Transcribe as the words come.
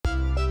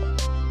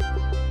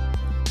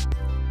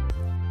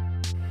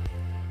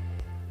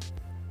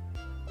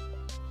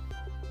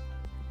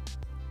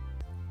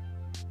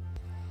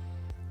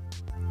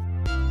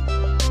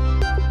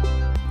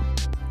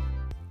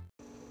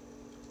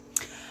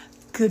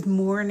Good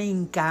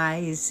morning,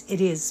 guys.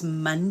 It is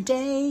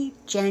Monday,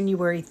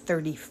 January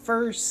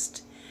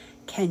 31st.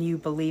 Can you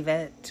believe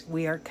it?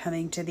 We are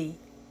coming to the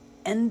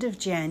end of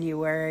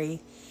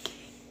January.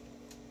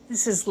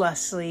 This is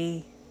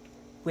Leslie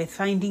with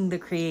Finding the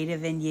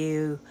Creative in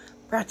You,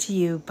 brought to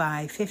you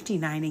by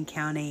 59 and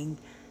Counting.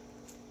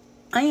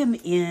 I am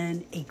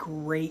in a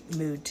great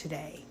mood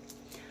today.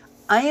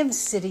 I am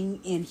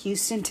sitting in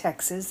Houston,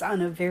 Texas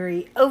on a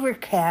very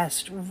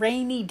overcast,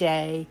 rainy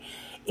day.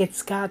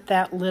 It's got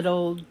that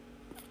little,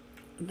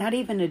 not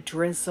even a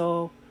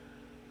drizzle,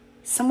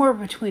 somewhere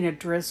between a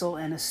drizzle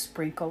and a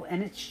sprinkle.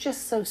 And it's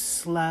just so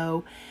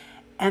slow.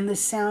 And the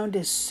sound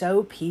is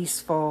so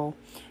peaceful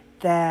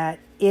that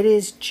it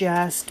has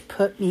just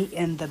put me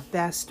in the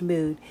best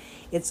mood.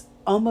 It's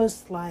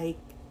almost like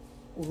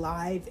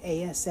live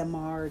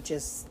ASMR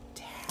just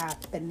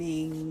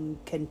happening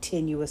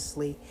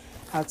continuously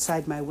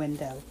outside my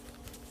window.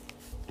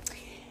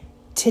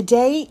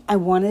 Today, I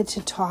wanted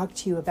to talk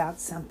to you about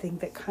something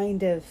that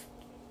kind of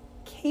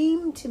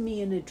came to me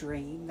in a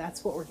dream.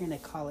 That's what we're going to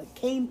call it.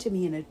 Came to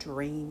me in a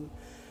dream.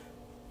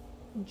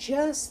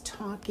 Just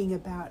talking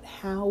about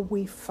how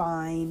we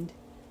find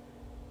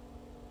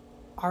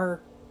our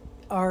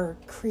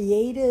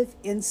creative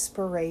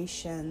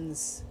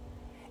inspirations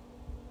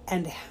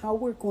and how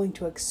we're going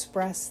to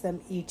express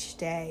them each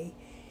day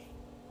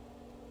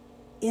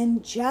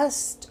in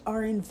just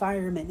our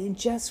environment, in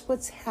just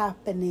what's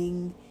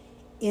happening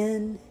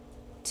in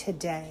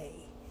today.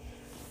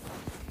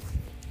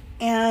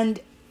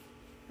 And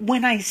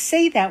when I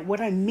say that,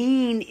 what I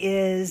mean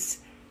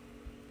is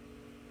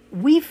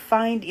we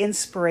find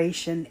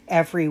inspiration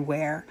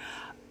everywhere.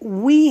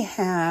 We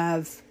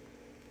have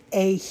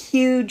a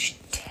huge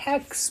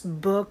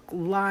textbook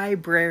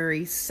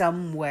library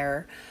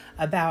somewhere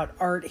about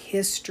art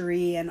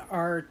history and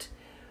art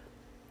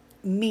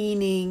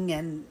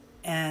meaning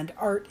and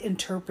art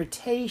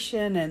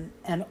interpretation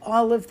and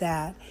all of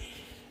that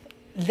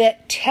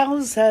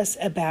tells us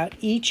about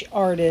each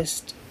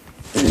artist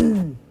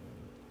and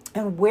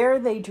where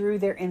they drew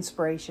their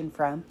inspiration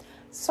from.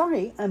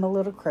 Sorry, I'm a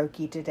little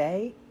croaky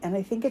today, and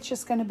I think it's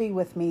just going to be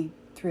with me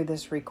through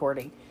this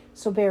recording,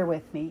 so bear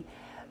with me.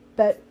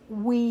 But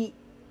we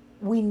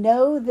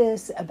know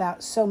this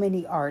about so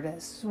many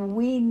artists.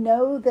 We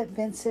know that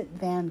Vincent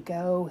van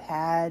Gogh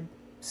had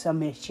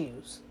some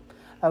issues,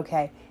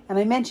 okay? And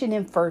I mention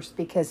him first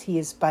because he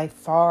is by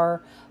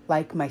far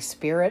like my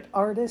spirit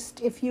artist,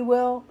 if you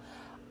will.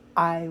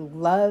 I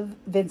love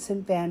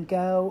Vincent van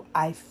Gogh.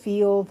 I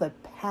feel the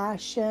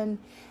passion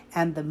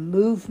and the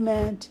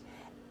movement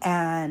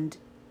and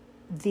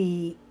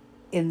the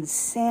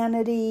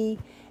insanity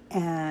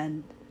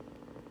and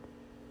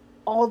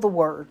all the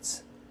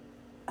words.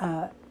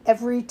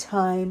 Every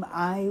time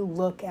I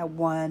look at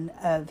one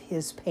of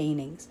his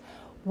paintings,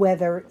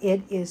 whether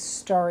it is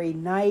Starry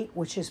Night,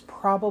 which is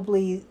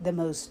probably the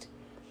most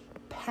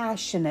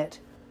passionate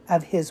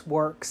of his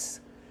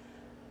works,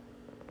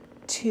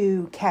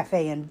 to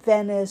Cafe in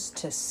Venice,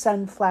 to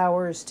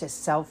Sunflowers, to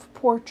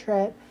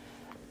Self-Portrait,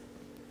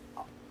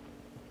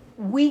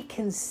 we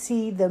can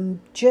see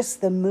just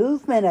the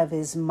movement of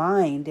his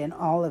mind in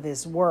all of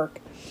his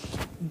work.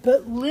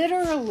 But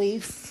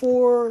literally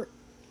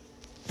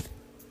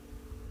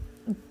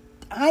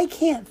I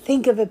can't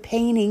think of a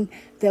painting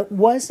that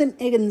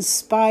wasn't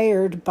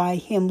inspired by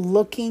him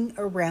looking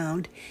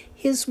around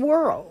his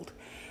world.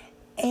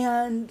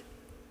 And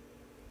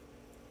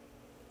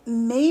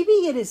maybe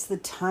it is the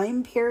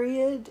time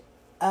period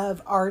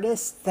of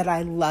artists that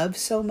I love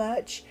so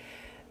much,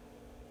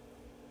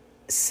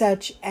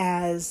 such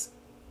as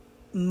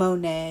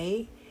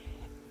Monet,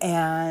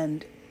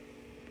 and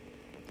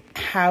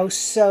how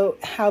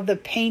the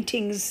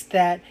paintings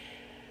that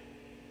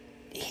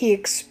he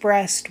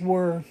expressed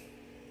were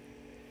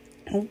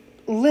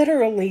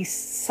literally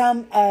it's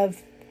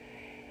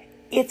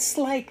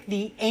like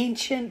the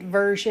ancient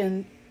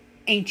version.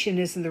 Ancient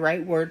isn't the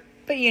right word,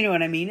 but you know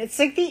what I mean. It's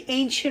like the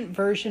ancient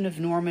version of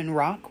Norman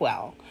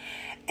Rockwell.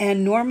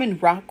 And Norman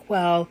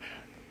Rockwell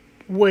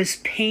was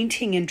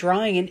painting and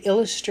drawing and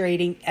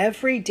illustrating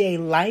everyday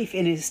life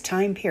in his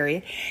time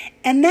period.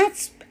 And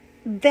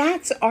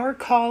that's our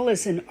call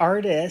as an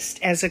artist,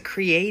 as a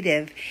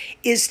creative,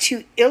 is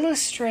to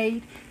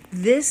illustrate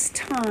this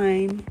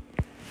time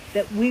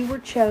that we were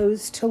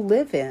chose to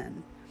live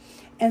in.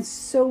 And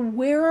so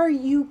where are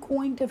you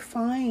going to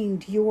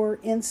find your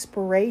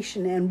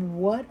inspiration, and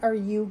what are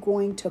you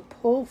going to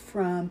pull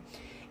from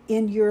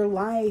in your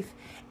life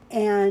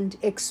and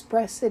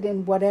express it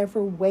in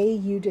whatever way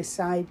you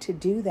decide to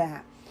do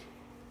that?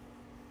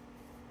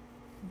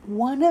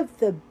 One of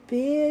the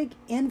big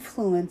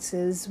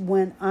influences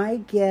when I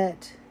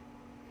get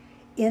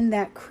in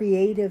that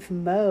creative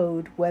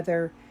mode,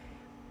 whether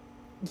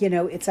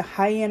it's a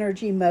high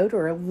energy mode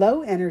or a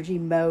low energy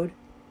mode,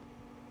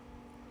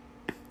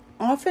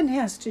 often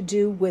has to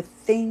do with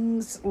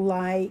things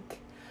like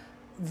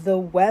the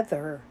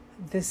weather,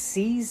 the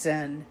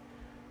season,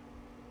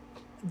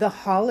 the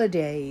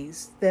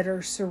holidays that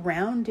are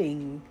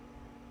surrounding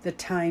the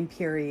time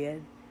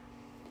period,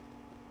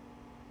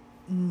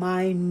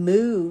 my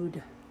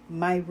mood,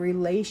 my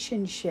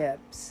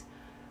relationships,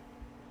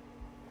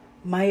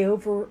 my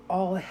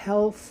overall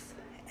health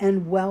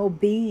and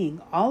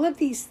well-being. All of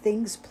these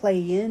things play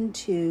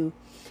into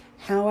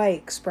how I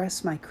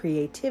express my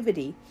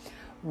creativity.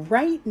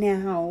 Right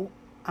now,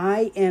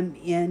 I am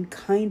in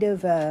kind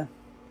of a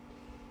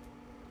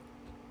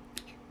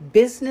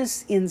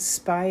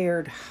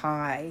business-inspired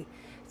high.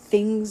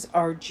 Things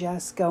are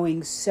just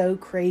going so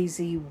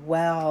crazy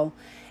well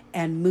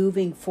and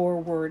moving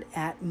forward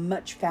at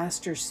much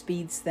faster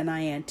speeds than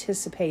I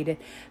anticipated.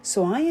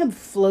 So I am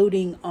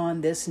floating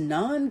on this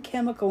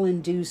non-chemical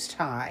induced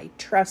high.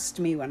 Trust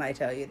me when I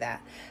tell you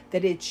that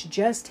it's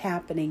just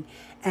happening.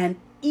 And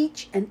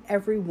each and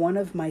every one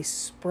of my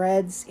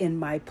spreads in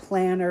my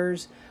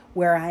planners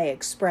where I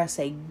express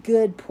a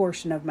good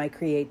portion of my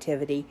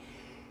creativity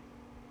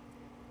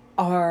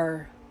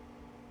are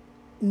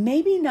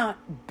maybe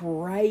not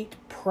bright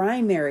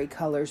primary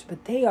colors,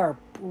 but they are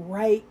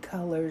bright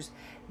colors.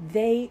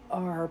 They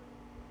are,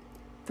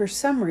 for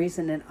some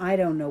reason, and I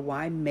don't know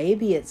why,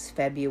 maybe it's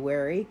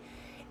February,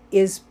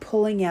 is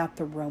pulling out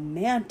the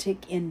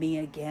romantic in me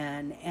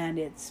again. And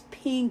it's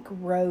pink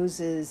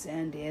roses,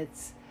 and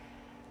it's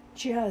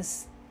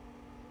just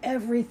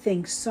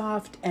everything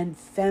soft and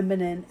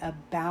feminine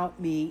about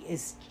me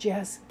is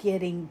just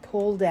getting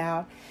pulled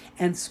out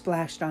and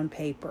splashed on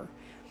paper.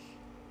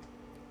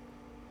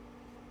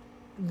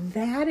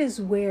 That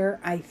is where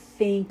I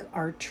think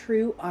our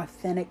true,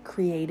 authentic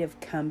creative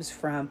comes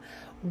from.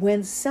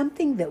 When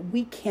something that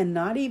we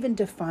cannot even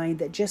define,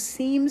 that just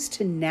seems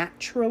to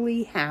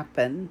naturally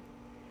happen,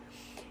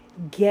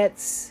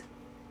 gets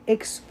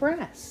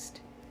expressed.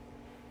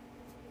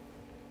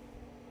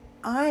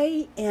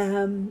 I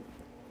am,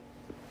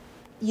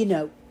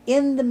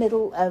 in the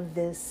middle of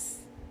this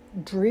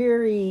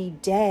dreary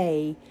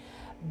day,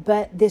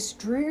 but this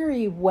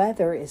dreary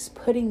weather is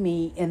putting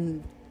me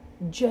in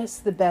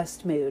just the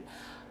best mood.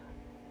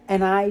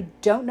 And I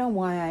don't know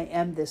why I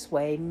am this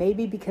way.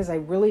 Maybe because I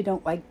really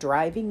don't like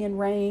driving in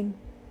rain.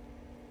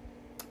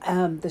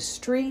 The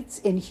streets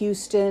in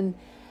Houston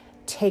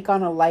take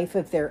on a life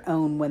of their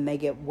own when they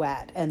get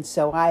wet. And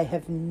so I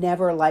have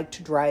never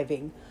liked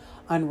driving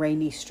on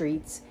rainy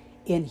streets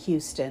in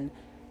Houston.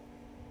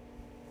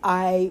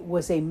 I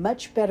was a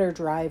much better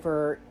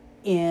driver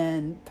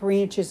in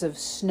 3 inches of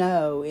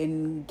snow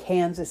in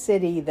Kansas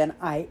City than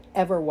I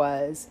ever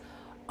was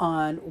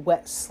on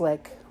wet,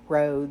 slick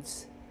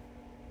roads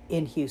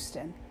in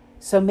Houston.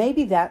 So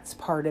maybe that's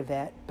part of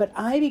it. But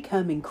I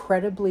become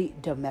incredibly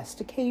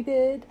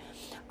domesticated.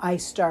 I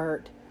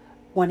start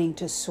wanting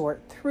to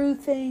sort through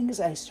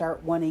things. I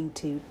start wanting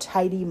to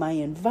tidy my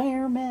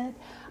environment.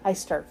 I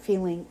start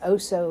feeling oh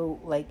so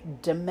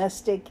like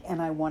domestic,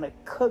 and I want to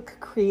cook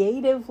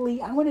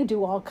creatively. I want to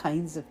do all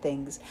kinds of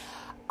things.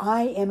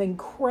 I am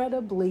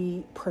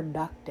incredibly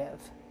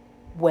productive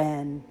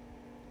when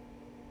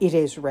it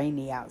is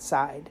rainy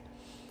outside.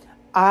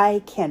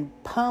 I can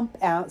pump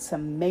out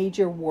some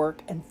major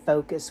work and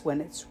focus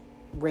when it's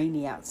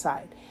rainy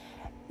outside.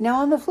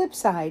 Now, on the flip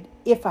side,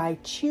 if I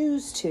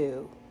choose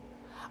to,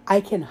 I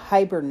can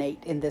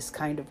hibernate in this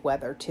kind of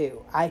weather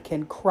too. I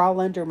can crawl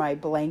under my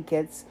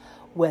blankets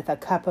with a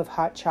cup of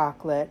hot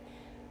chocolate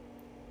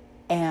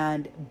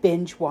and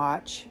binge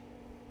watch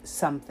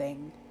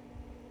something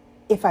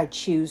if I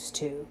choose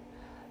to.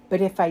 But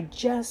if I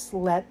just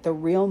let the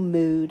real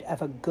mood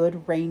of a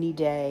good rainy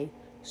day,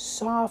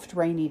 soft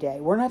rainy day,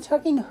 we're not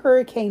talking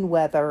hurricane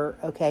weather,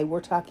 okay? We're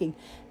talking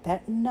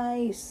that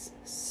nice,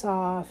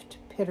 soft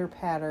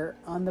pitter-patter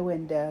on the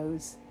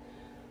windows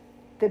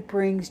that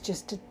brings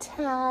just a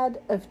tad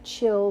of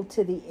chill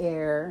to the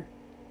air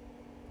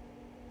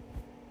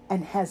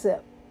and has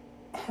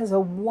a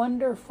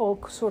wonderful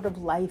sort of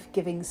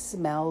life-giving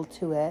smell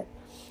to it.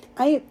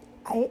 I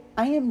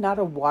am not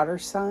a water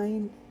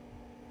sign,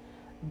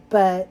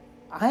 but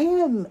I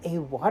am a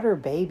water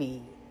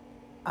baby.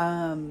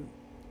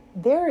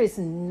 There is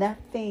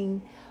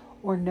nothing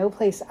or no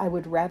place I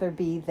would rather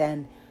be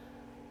than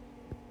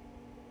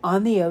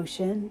on the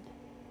ocean,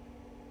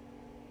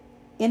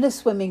 in a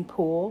swimming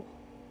pool,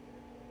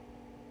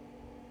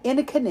 in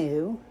a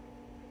canoe.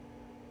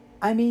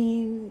 I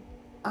mean,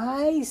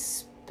 I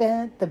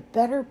spent the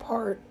better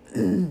part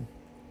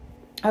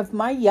of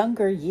my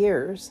younger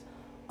years,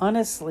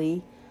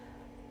 honestly,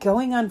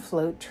 going on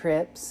float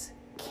trips,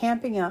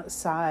 camping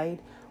outside,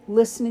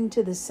 listening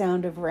to the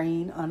sound of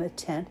rain on a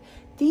tent.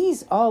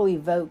 These all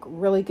evoke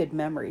really good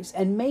memories.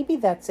 And maybe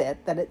that's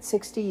it, that at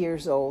 60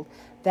 years old,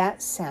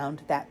 that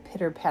sound, that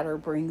pitter-patter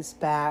brings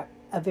back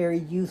a very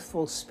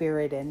youthful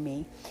spirit in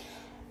me.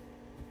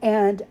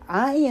 And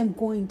I am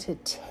going to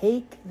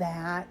take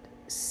that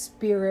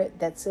spirit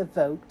that's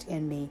evoked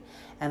in me,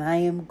 and I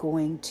am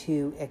going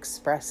to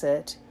express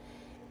it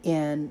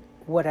in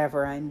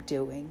whatever I'm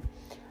doing.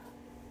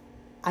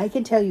 I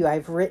can tell you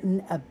I've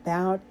written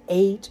about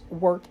 8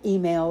 work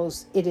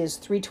emails. It is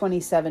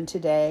 3:27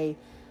 today,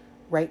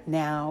 right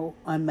now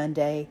on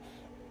Monday,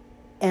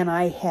 and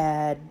I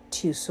had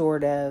to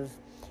sort of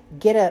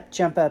get up,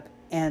 jump up,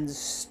 and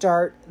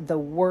start the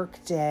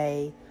work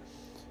day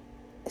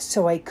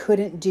So I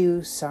couldn't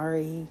do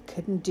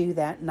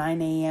that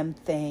 9 a.m.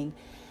 thing.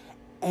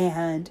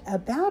 And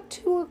about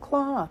 2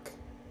 o'clock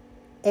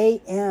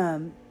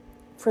a.m.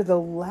 for the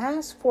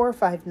last 4 or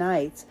 5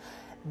 nights,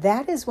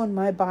 that is when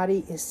my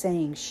body is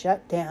saying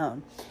shut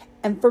down.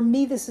 And for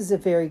me, this is a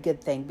very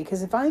good thing,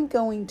 because if I'm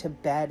going to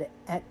bed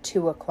at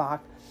 2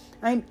 o'clock,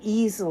 I'm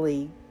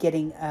easily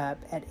getting up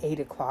at 8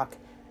 o'clock.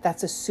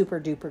 That's a super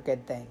duper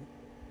good thing.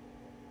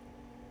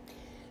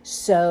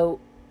 So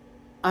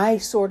I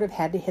sort of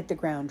had to hit the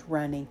ground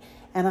running.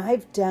 And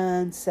I've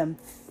done some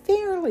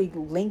fairly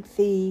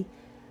lengthy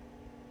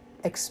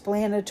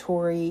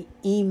explanatory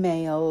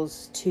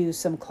emails to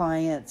some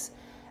clients,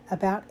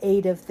 about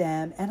 8 of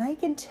them. And I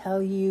can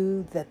tell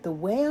you that the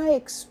way I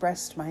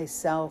expressed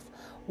myself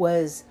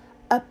was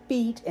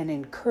upbeat and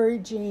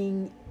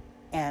encouraging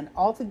and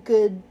all the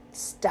good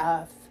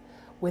stuff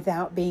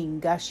without being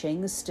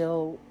gushing,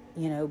 still,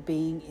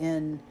 being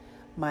in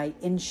my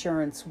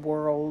insurance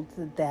world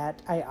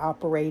that I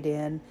operate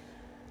in,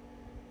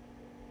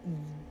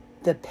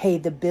 the pay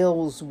the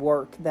bills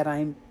work that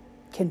I'm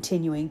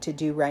continuing to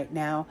do right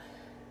now.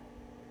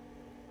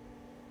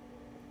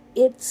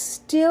 It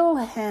still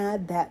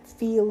had that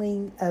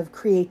feeling of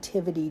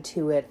creativity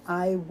to it.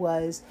 I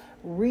was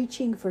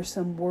reaching for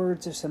some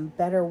words or some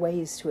better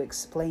ways to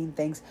explain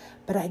things,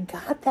 but I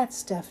got that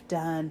stuff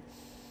done.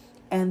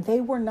 And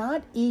they were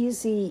not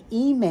easy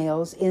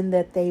emails in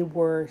that they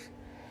were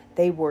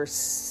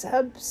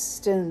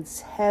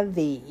substance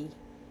heavy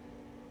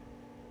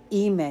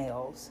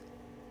emails.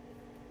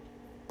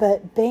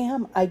 But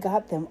bam, I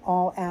got them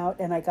all out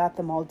and I got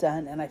them all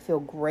done, and I feel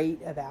great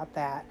about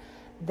that.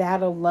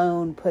 That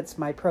alone puts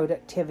my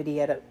productivity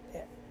at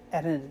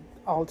an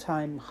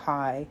all-time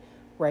high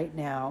right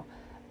now.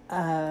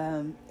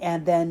 And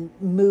then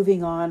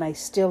moving on, I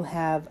still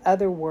have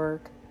other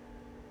work,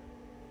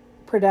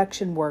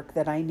 production work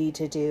that I need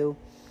to do,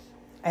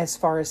 as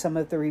far as some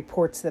of the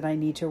reports that I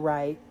need to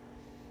write.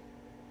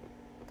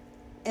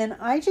 And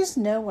I just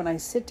know when I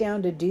sit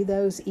down to do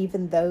those,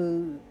 even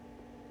though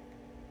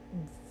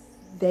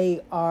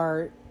they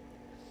are,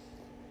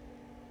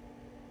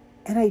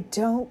 and I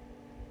don't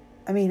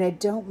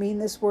mean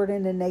this word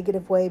in a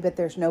negative way, but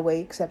there's no way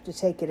except to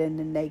take it in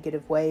a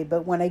negative way.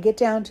 But when I get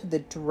down to the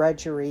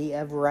drudgery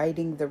of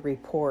writing the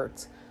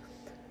reports,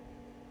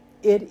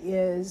 it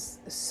is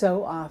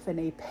so often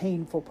a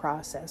painful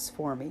process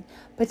for me.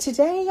 But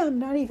today I'm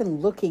not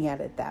even looking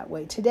at it that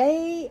way.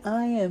 Today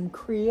I am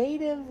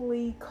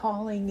creatively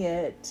calling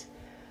it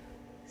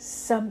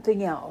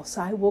something else.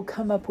 I will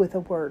come up with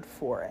a word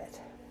for it.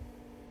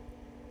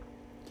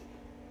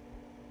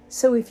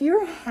 So if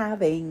you're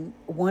having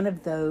one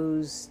of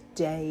those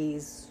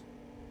days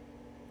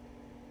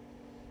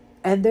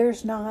and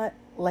there's not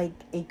like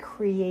a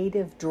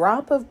creative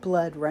drop of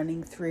blood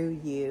running through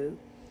you,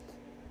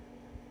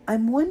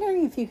 I'm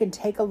wondering if you can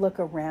take a look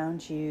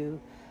around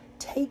you,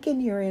 take in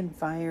your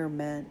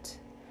environment,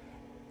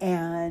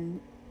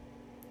 and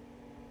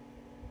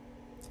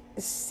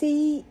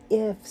see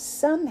if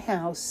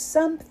somehow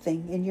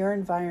something in your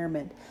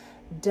environment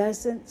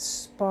doesn't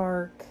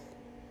spark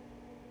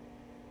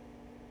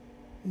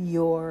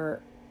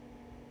your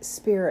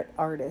spirit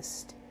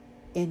artist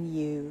in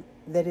you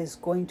that is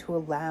going to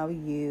allow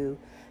you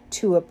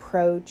to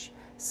approach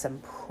some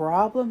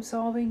problem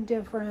solving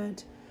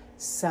different,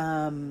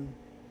 some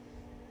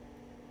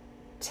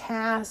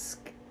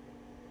task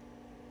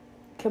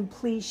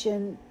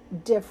completion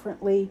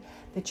differently,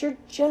 that you're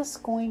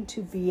just going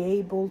to be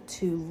able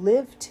to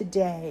live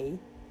today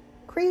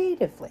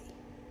creatively.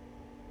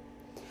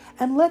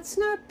 And let's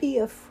not be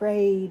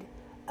afraid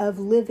of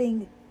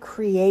living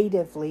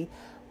creatively.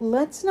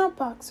 Let's not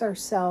box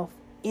ourselves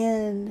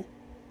in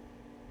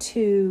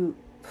to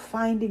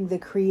finding the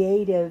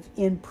creative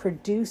in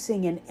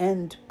producing an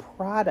end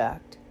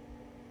product.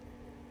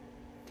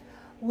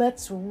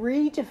 Let's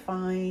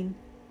redefine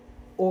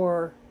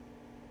or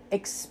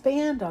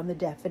expand on the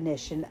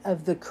definition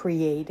of the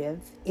creative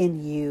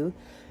in you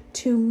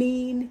to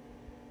mean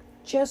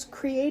just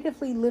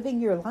creatively living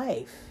your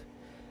life.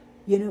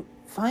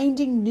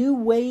 Finding new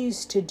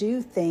ways to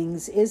do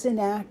things is an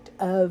act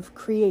of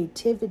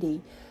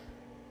creativity.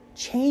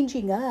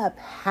 Changing up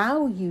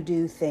how you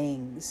do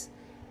things.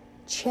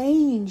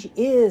 Change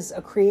is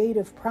a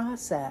creative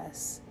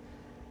process.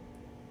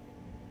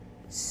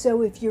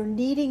 So if you're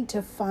needing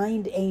to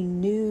find a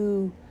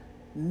new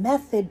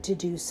method to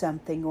do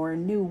something or a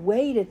new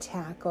way to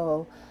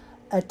tackle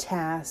a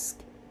task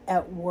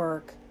at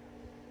work,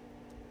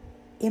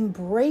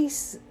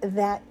 embrace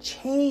that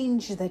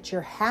change that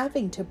you're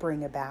having to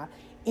bring about.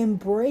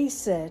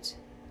 Embrace it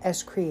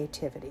as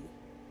creativity.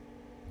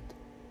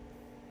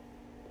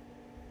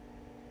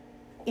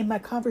 In my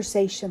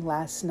conversation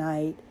last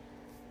night,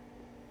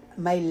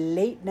 my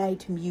late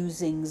night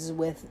musings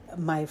with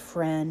my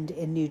friend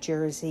in New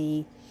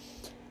Jersey,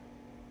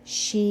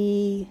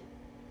 she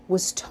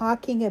was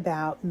talking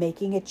about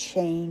making a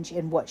change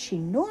in what she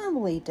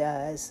normally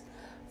does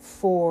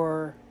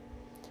for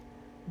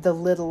the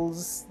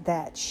littles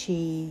that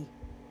she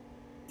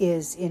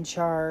is in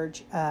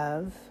charge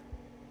of.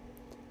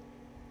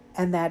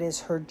 and that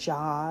is her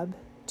job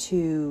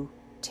to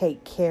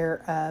take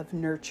care of,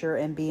 nurture,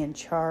 and be in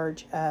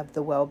charge of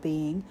the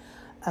well-being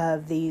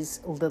of these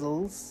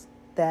littles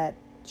that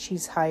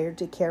she's hired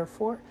to care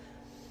for.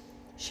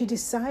 She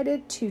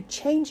decided to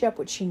change up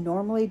what she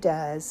normally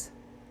does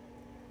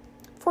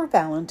for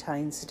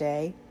Valentine's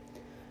Day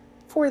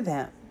for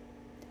them.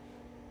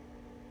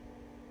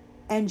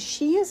 And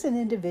she is an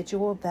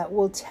individual that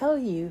will tell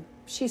you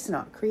she's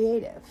not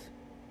creative.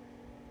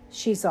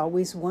 She's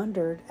always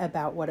wondered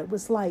about what it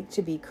was like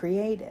to be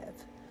creative.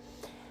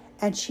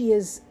 And she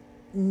is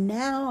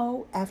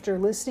now, after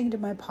listening to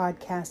my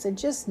podcast and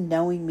just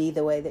knowing me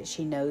the way that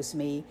she knows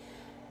me,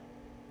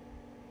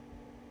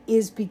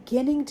 is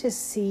beginning to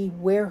see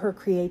where her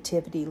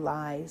creativity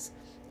lies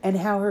and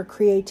how her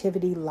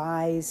creativity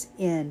lies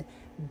in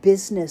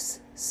business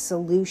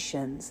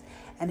solutions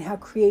and how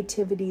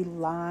creativity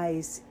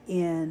lies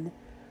in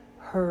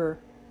her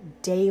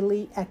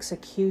daily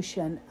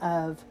execution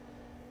of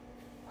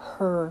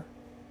her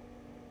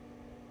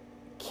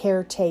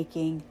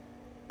caretaking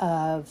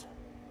of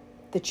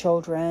the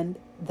children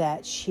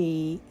that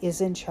she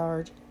is in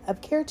charge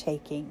of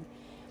caretaking.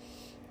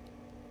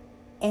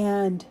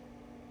 And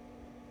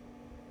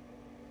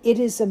it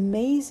is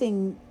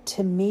amazing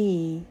to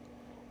me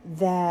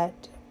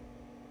that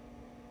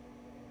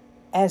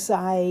as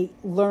I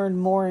learn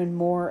more and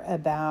more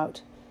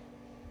about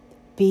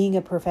being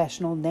a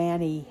professional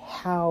nanny,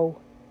 how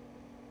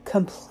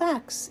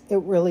complex it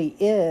really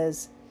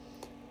is,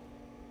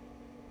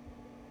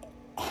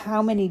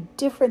 how many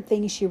different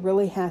things she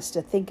really has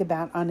to think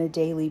about on a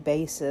daily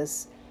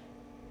basis.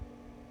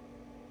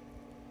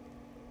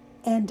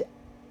 And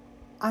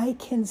I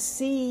can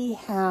see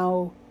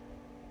how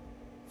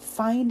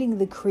finding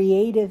the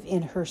creative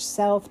in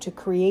herself to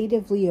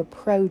creatively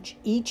approach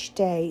each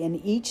day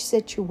and each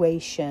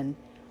situation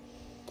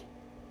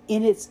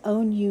in its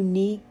own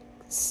unique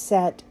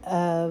set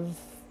of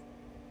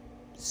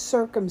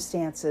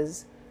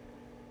circumstances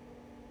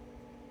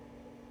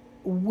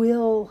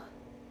will,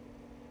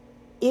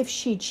 if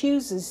she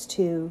chooses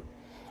to,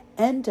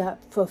 end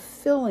up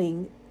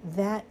fulfilling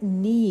that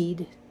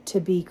need to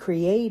be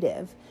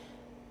creative.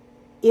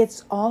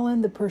 It's all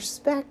in the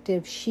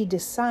perspective she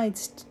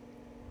decides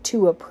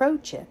to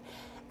approach it.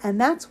 And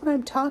that's what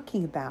I'm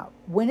talking about.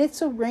 When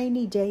it's a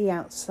rainy day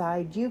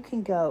outside, you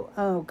can go,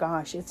 oh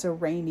gosh, it's a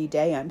rainy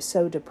day, I'm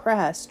so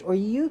depressed. Or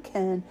you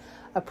can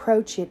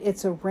approach it,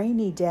 it's a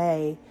rainy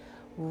day,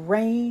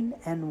 rain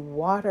and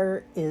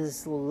water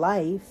is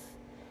life,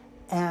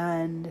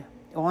 and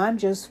I'm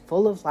just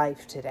full of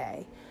life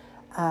today.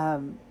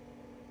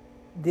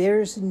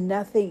 There's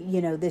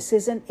nothing, this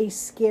isn't a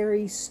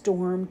scary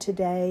storm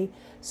today,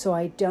 so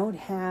I don't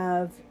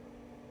have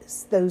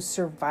those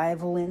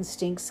survival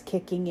instincts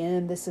kicking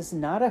in. This is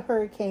not a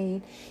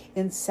hurricane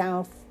in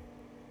South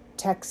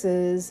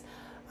Texas.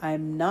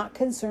 I'm not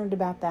concerned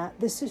about that.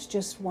 This is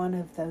just one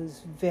of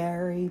those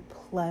very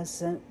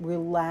pleasant,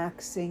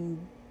 relaxing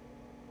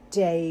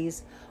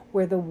days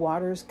where the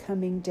water's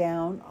coming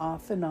down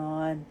off and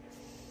on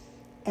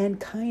and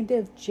kind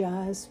of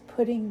just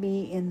putting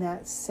me in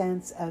that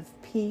sense of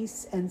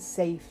peace and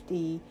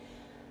safety.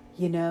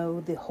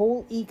 The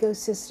whole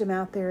ecosystem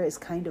out there is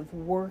kind of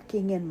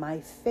working in my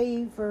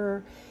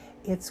favor.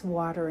 It's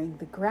watering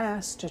the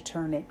grass to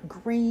turn it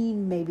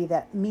green. Maybe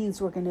that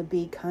means we're going to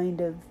be kind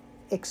of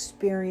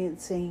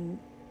experiencing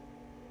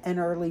an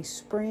early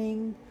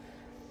spring.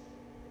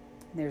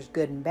 There's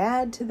good and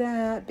bad to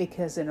that,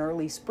 because an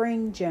early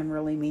spring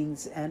generally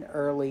means an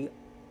early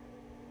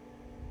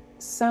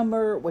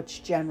summer,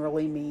 which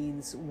generally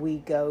means we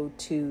go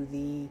to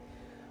the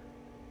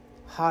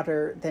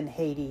hotter than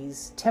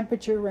Hades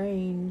temperature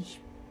range.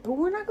 But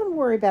we're not going to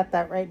worry about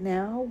that right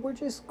now. We're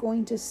just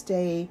going to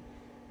stay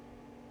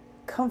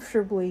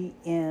comfortably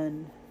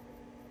in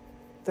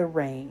the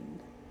rain.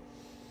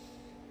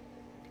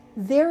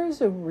 There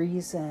is a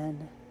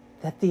reason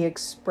that the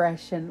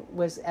expression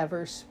was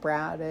ever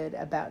sprouted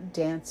about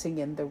dancing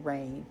in the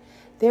rain.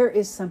 There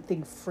is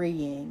something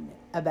freeing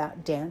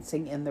about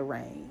dancing in the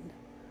rain.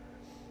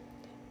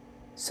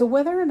 So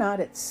whether or not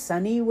it's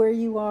sunny where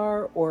you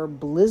are, or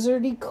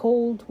blizzardy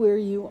cold where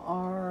you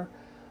are,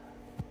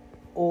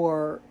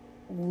 or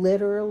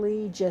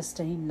literally just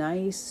a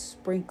nice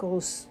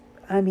sprinkles,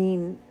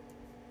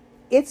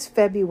 it's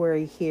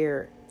February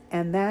here,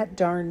 and that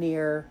darn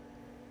near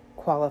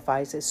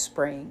qualifies as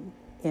spring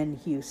in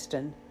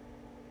Houston.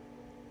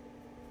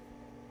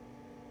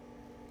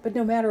 But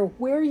no matter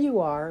where you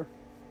are,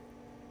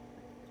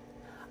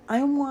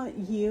 I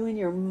want you in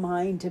your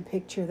mind to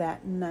picture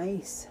that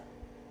nice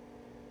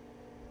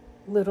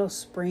little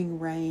spring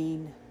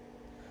rain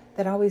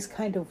that always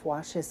kind of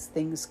washes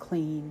things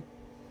clean.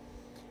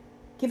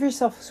 Give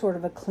yourself sort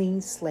of a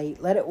clean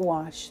slate. Let it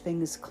wash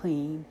things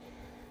clean.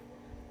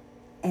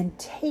 And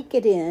take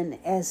it in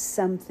as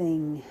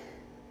something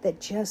that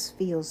just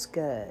feels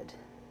good.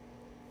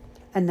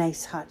 A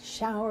nice hot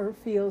shower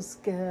feels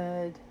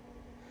good.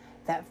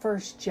 That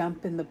first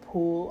jump in the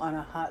pool on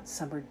a hot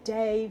summer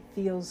day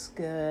feels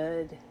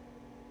good.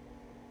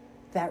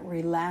 That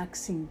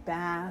relaxing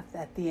bath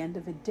at the end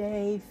of a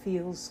day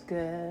feels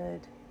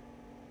good.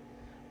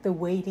 The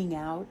wading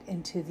out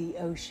into the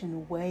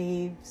ocean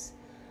waves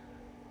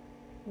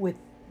with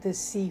the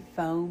sea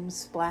foam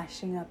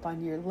splashing up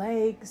on your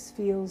legs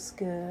feels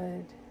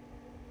good.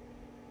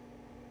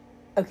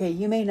 Okay,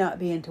 you may not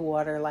be into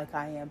water like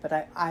I am,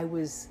 but I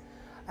was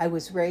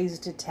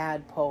raised a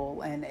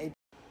tadpole, and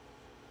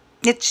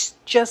it's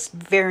just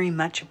very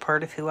much a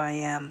part of who I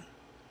am.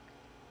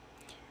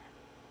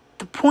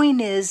 The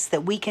point is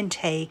that we can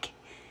take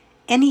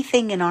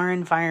anything in our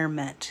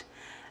environment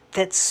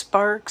that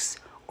sparks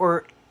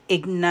or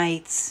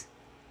ignites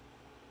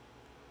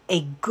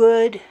a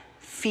good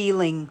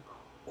feeling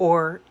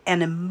or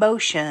an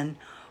emotion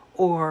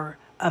or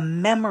a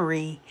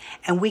memory,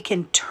 and we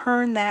can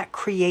turn that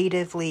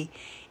creatively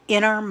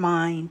in our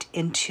mind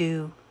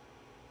into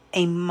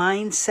a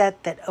mindset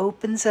that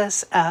opens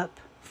us up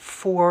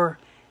for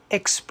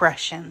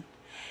expression.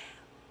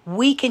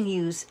 We can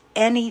use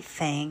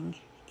anything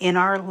in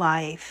our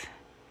life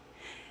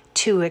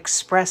to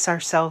express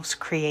ourselves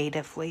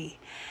creatively.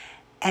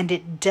 And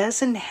it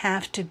doesn't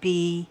have to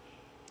be,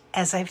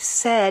 as I've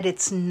said,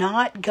 it's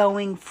not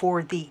going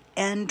for the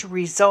end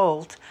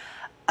result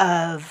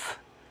of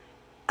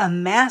a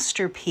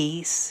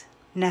masterpiece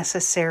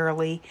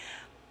necessarily.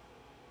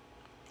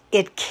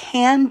 It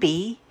can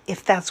be,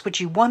 if that's what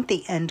you want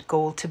the end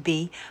goal to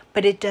be,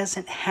 but it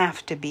doesn't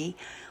have to be.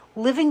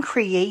 Living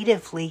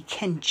creatively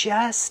can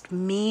just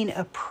mean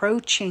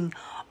approaching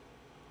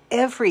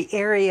every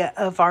area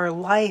of our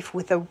life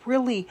with a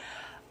really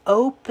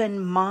open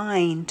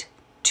mind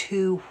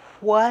to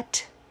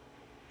what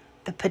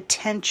the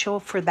potential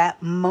for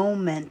that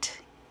moment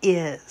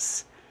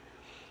is.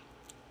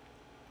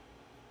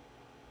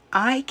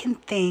 I can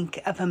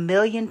think of a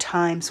million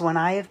times when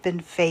I have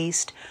been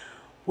faced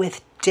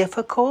with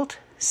difficult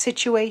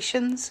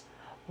situations,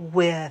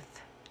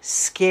 with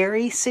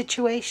scary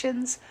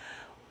situations,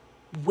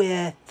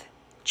 with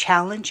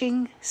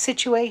challenging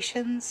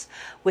situations,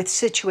 with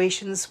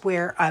situations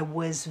where I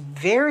was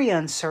very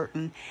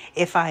uncertain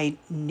if I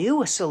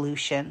knew a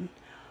solution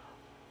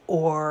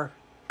or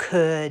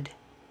could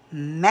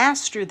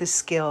master the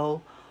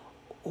skill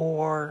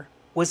or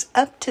was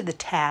up to the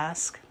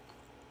task,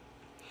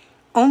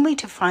 only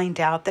to find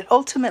out that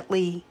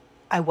ultimately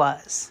I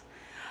was.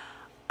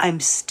 I'm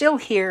still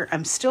here.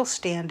 I'm still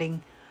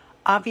standing.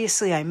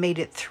 Obviously, I made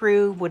it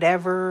through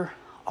whatever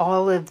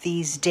all of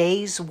these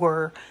days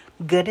were,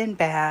 good and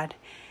bad.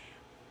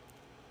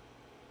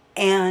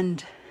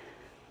 And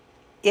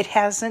it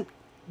hasn't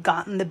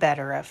gotten the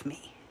better of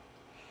me.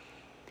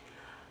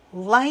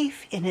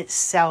 Life in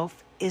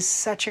itself is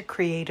such a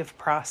creative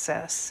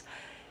process.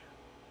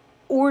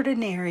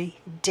 Ordinary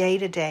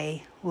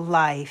day-to-day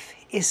life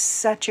is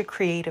such a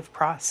creative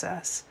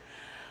process.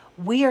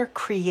 We are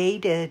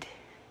created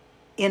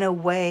in a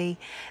way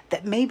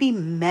that maybe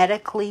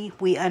medically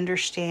we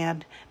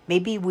understand,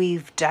 maybe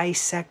we've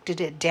dissected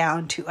it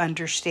down to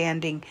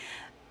understanding,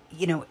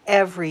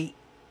 every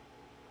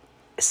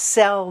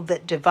cell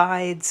that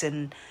divides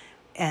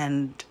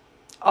and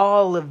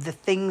all of the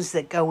things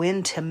that go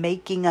into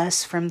making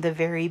us from the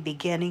very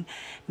beginning.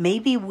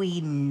 Maybe we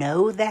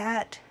know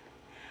that,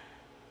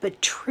 but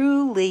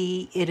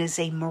truly it is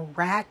a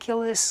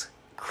miraculous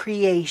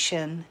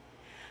creation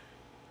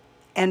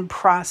and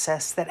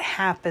process that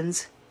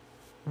happens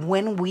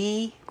when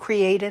we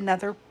create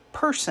another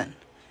person.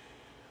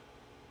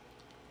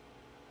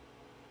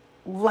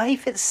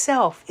 Life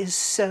itself is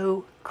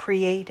so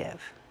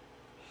creative.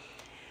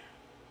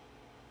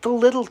 The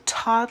little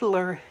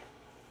toddler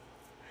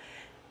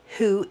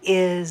who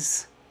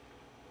is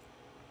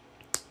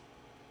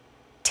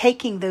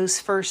taking those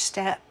first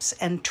steps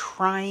and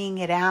trying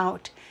it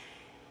out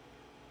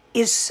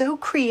is so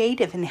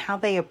creative in how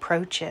they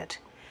approach it.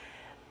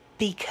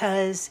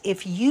 Because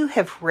if you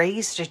have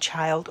raised a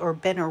child or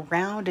been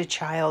around a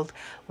child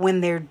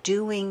when they're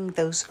doing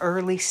those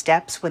early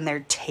steps, when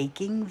they're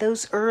taking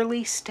those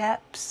early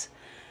steps,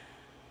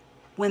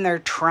 when they're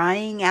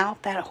trying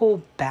out that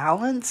whole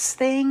balance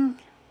thing,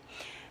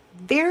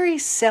 very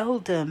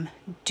seldom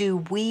do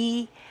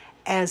we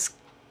as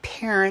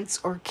parents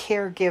or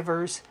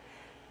caregivers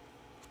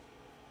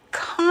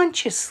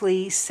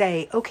consciously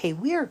say, okay,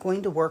 we are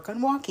going to work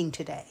on walking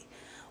today.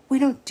 We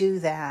don't do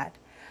that.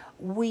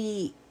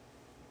 We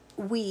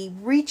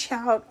reach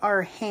out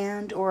our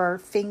hand or our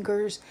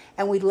fingers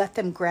and we let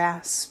them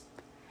grasp,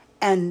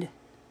 and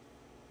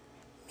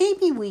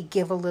maybe we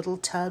give a little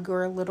tug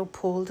or a little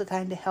pull to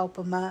kind of help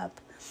them up.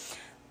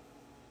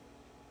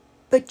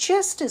 But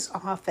just as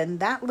often,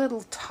 that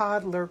little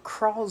toddler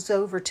crawls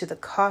over to the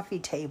coffee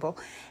table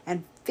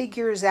and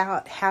figures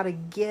out how to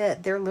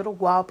get their little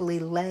wobbly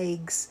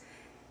legs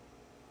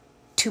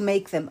to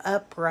make them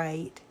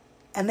upright,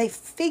 and they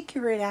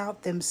figure it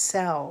out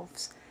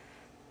themselves.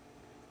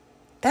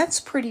 That's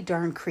pretty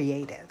darn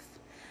creative.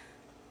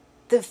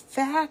 The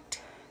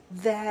fact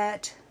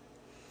that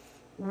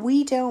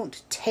we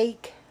don't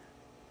take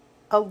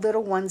a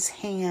little one's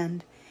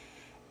hand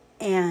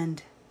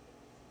and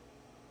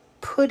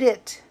put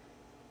it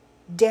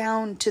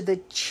down to the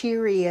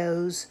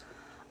Cheerios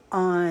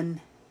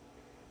on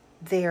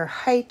their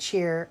high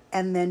chair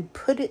and then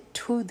put it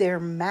to their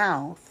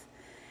mouth,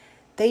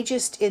 they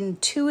just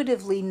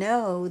intuitively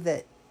know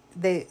that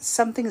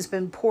something's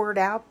been poured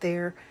out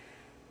there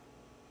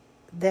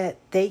that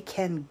they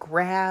can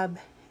grab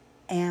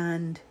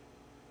and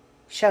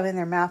shove in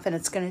their mouth, and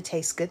it's going to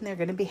taste good and they're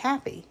going to be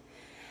happy.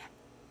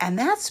 And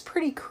that's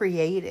pretty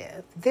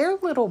creative. Their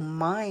little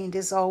mind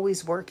is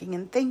always working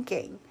and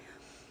thinking.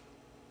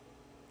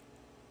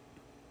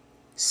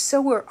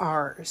 So are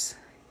ours,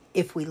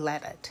 if we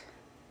let it.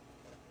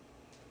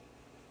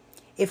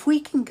 If we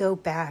can go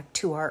back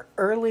to our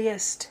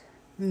earliest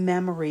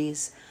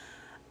memories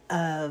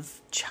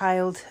of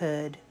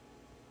childhood,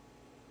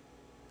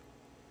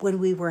 when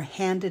we were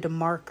handed a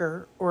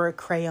marker or a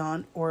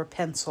crayon or a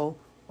pencil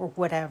or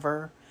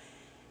whatever,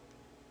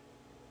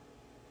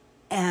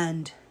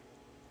 and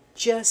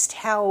just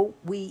how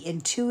we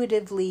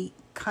intuitively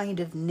kind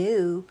of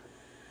knew,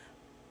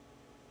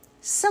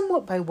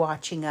 somewhat by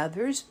watching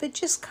others, but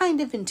just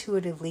kind of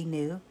intuitively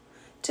knew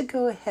to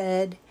go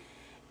ahead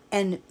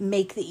and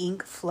make the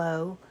ink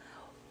flow.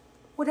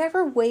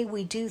 Whatever way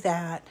we do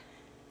that,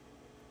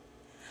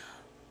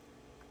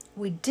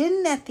 we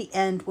didn't at the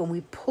end, when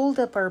we pulled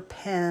up our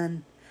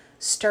pen,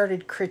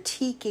 started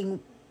critiquing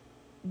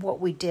what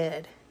we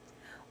did.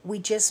 We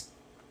just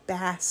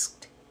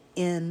basked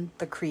in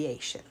the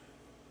creation.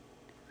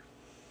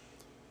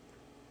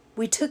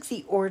 We took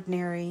the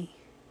ordinary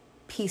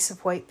piece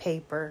of white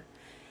paper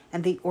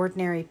and the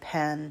ordinary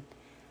pen,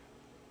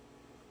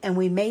 and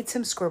we made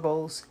some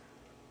scribbles,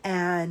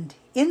 and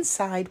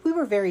inside we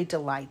were very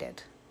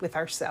delighted with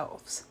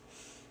ourselves.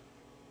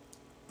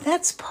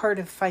 That's part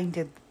of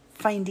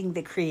finding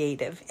the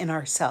creative in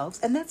ourselves,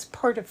 and that's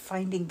part of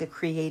finding the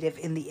creative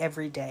in the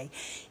everyday,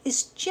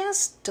 is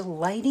just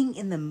delighting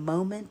in the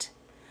moment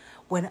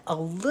when a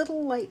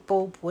little light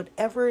bulb,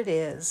 whatever it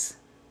is,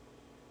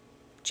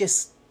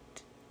 just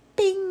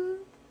bing,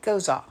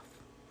 goes off.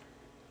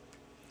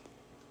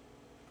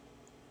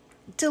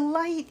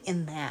 Delight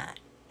in that.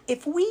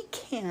 If we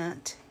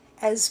can't,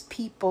 as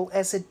people,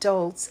 as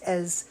adults,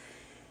 as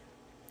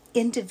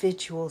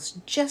individuals,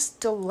 just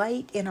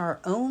delight in our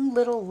own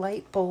little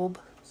light bulb,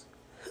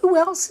 who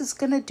else is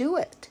going to do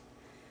it?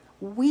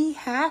 We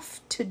have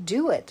to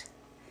do it.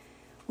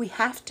 We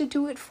have to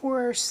do it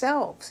for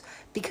ourselves,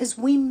 because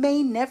we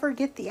may never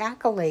get the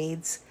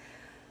accolades.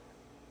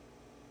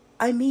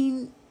 I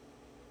mean,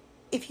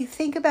 if you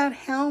think about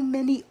how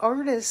many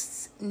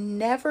artists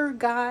never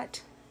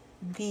got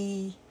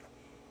the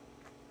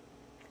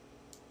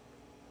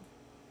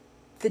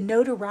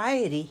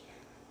notoriety,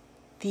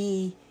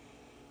 the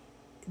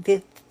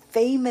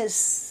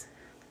famous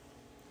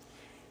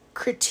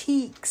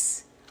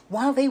critiques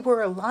while they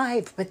were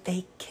alive, but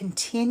they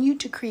continued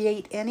to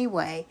create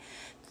anyway.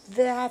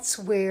 That's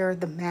where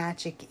the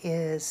magic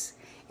is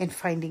in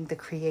finding the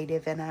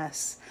creative in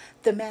us.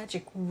 The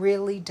magic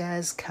really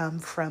does come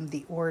from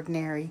the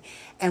ordinary,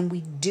 and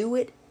we do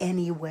it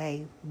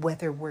anyway,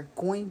 whether we're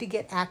going to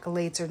get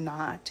accolades or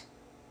not.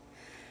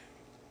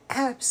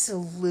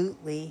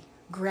 Absolutely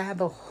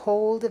grab a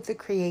hold of the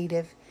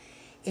creative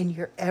in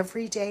your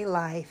everyday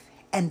life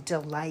and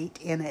delight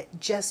in it.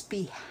 Just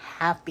be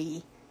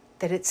happy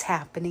that it's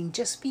happening.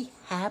 Just be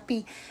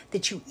happy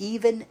that you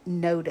even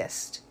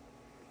noticed.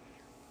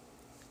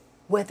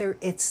 Whether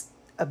it's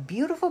a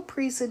beautiful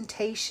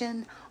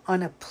presentation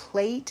on a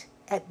plate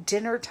at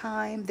dinner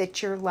time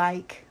that you're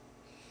like,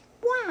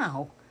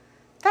 wow,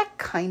 that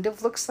kind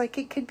of looks like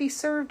it could be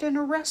served in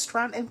a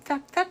restaurant. In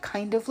fact, that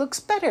kind of looks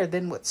better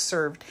than what's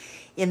served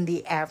in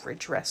the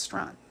average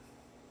restaurant.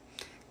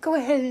 Go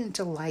ahead and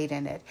delight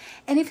in it.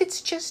 And if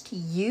it's just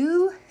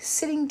you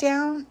sitting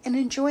down and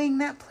enjoying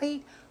that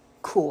plate,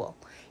 cool.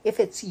 If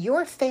it's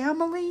your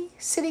family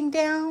sitting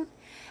down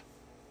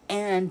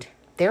and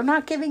they're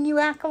not giving you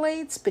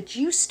accolades, but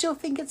you still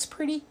think it's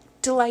pretty,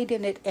 delight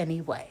in it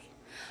anyway.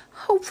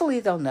 Hopefully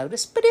they'll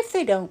notice, but if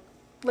they don't,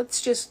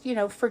 let's just,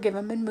 forgive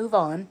them and move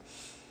on.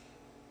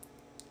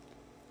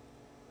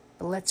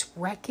 But let's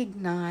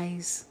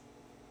recognize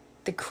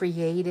the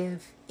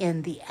creative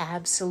in the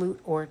absolute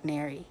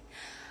ordinary.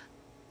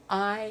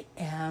 I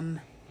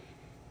am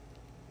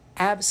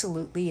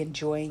absolutely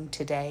enjoying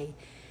today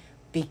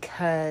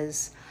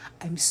because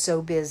I'm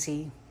so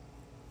busy.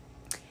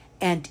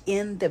 And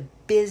in the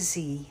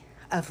busy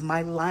of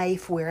my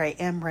life where I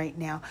am right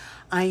now,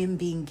 I am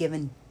being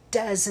given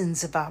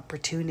dozens of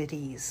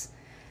opportunities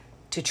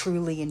to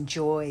truly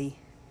enjoy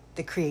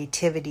the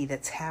creativity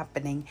that's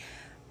happening.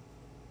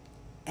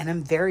 And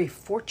I'm very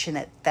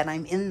fortunate that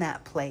I'm in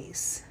that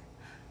place.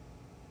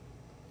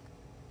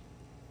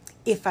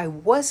 If I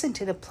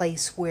wasn't in a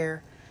place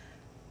where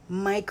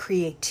my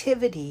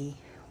creativity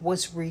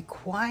was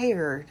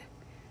required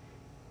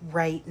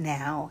right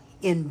now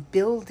in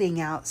building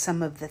out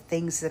some of the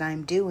things that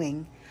I'm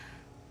doing,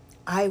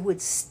 I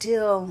would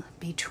still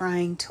be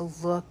trying to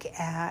look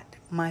at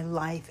my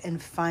life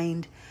and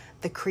find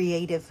the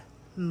creative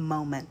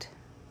moment.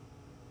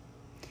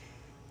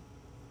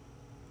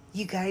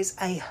 You guys,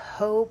 I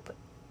hope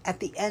at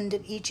the end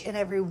of each and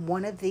every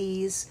one of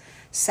these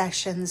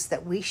sessions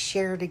that we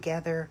share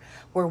together,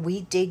 where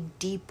we dig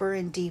deeper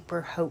and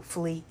deeper,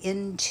 hopefully,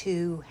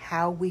 into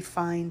how we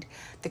find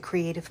the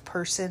creative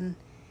person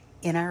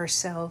in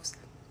ourselves,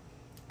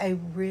 I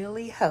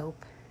really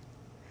hope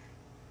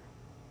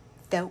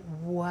that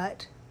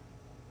what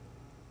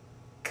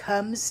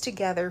comes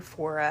together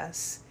for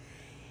us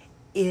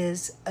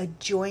is a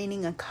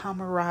joining, a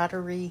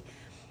camaraderie,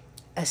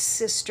 a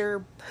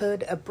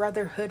sisterhood, a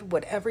brotherhood,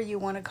 whatever you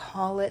want to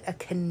call it, a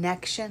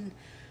connection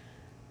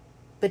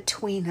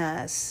between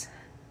us,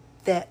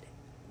 that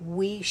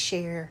we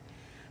share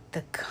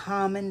the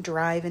common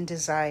drive and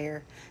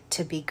desire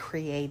to be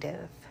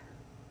creative.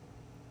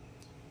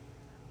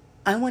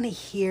 I want to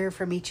hear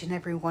from each and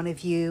every one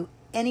of you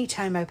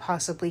anytime I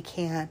possibly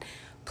can.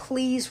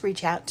 Please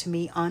reach out to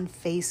me on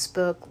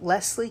Facebook,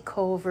 Leslie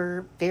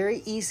Culver,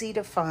 very easy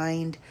to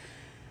find.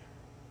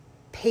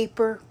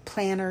 Paper,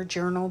 planner,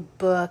 journal,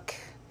 book,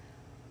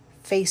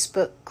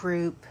 Facebook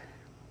group.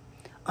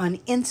 On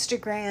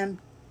Instagram,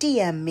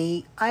 DM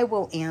me. I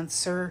will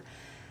answer.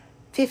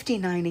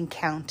 59 and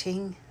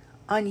counting.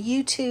 On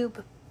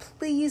YouTube,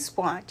 please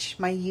watch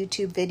my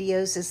YouTube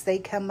videos as they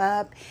come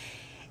up.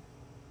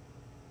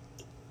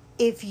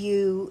 If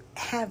you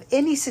have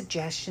any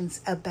suggestions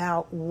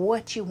about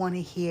what you want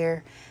to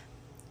hear,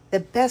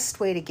 the best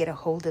way to get a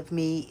hold of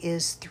me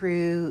is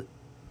through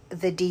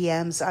the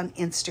DMs on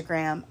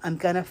Instagram. I'm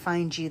going to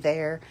find you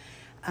there.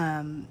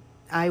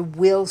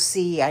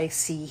 I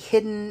see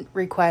hidden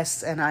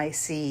requests, and I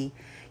see,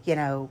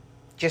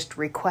 just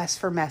requests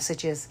for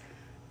messages.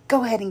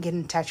 Go ahead and get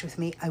in touch with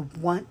me. I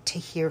want to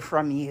hear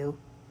from you.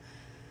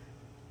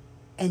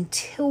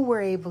 Until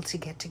we're able to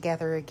get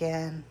together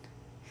again,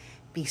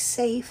 be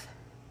safe,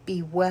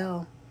 be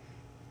well,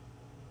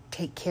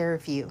 take care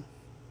of you.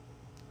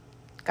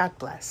 God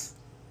bless.